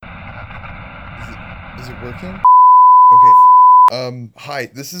Is it working? Okay. Hi,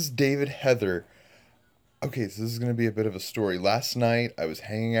 this is David Heather. Okay, so this is gonna be a bit of a story. Last night, I was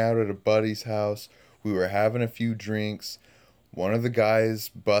hanging out at a buddy's house. We were having a few drinks. One of the guys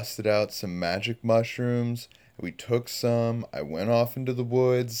busted out some magic mushrooms. We took some. I went off into the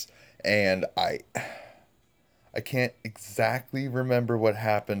woods, and I can't exactly remember what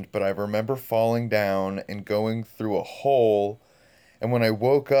happened, but I remember falling down and going through a hole. And when I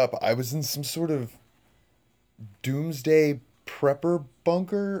woke up, I was in some sort of doomsday prepper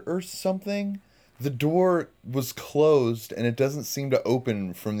bunker or something. The door was closed and it doesn't seem to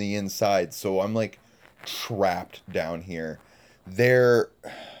open from the inside, so I'm like trapped down here. There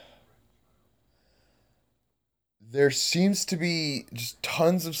there seems to be just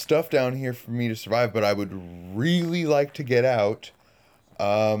tons of stuff down here for me to survive, but I would really like to get out.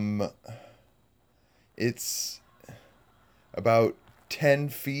 Um it's about 10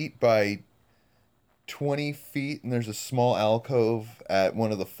 feet by 20 feet, and there's a small alcove at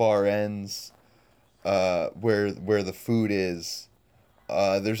one of the far ends where the food is.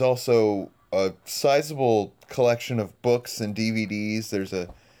 There's also a sizable collection of books and DVDs. There's a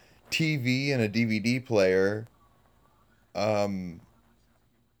TV and a DVD player. Um,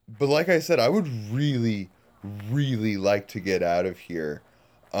 but like I said, I would really, really like to get out of here.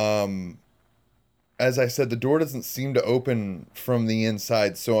 Um, as I said, the door doesn't seem to open from the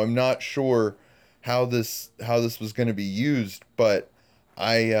inside, so I'm not sure how this was going to be used. But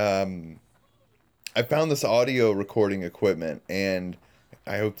I I found this audio recording equipment, and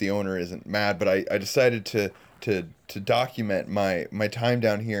I hope the owner isn't mad, but I decided to document my time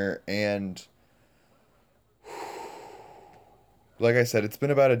down here. And like I said, it's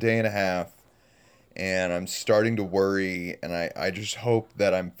been about a day and a half, and I'm starting to worry, and I just hope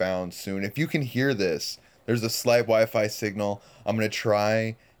that I'm found soon. If you can hear this, there's a slight Wi-Fi signal. I'm gonna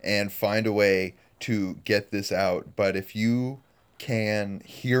try and find a way to get this out. But if you can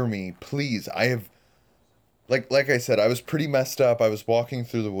hear me, please, I have like I said, I was pretty messed up. I was walking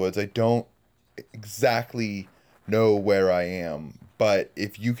through the woods. I don't exactly know where I am, but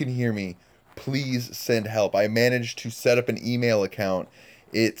if you can hear me, please send help. I managed to set up an email account.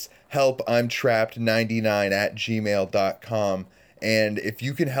 It's helpimtrapped99 at gmail.com. And if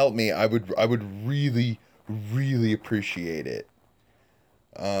you can help me, I would really, really appreciate it.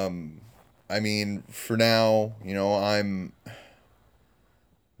 I mean, for now,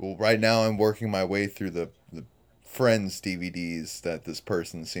 right now I'm working my way through the Friends DVDs that this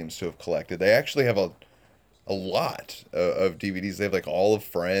person seems to have collected. They actually have a lot of DVDs. They have like all of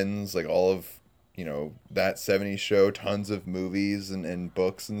Friends, like all of, that 70s show, tons of movies and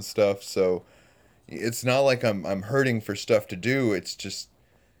books and stuff. So it's not like I'm hurting for stuff to do. It's just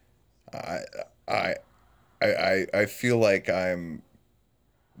I I I feel like I'm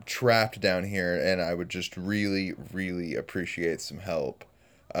trapped down here, and I would just really, really appreciate some help.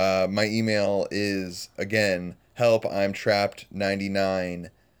 My email is again help I'm trapped 99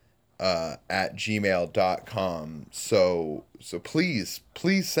 at gmail.com. So please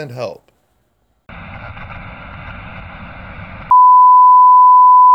send help.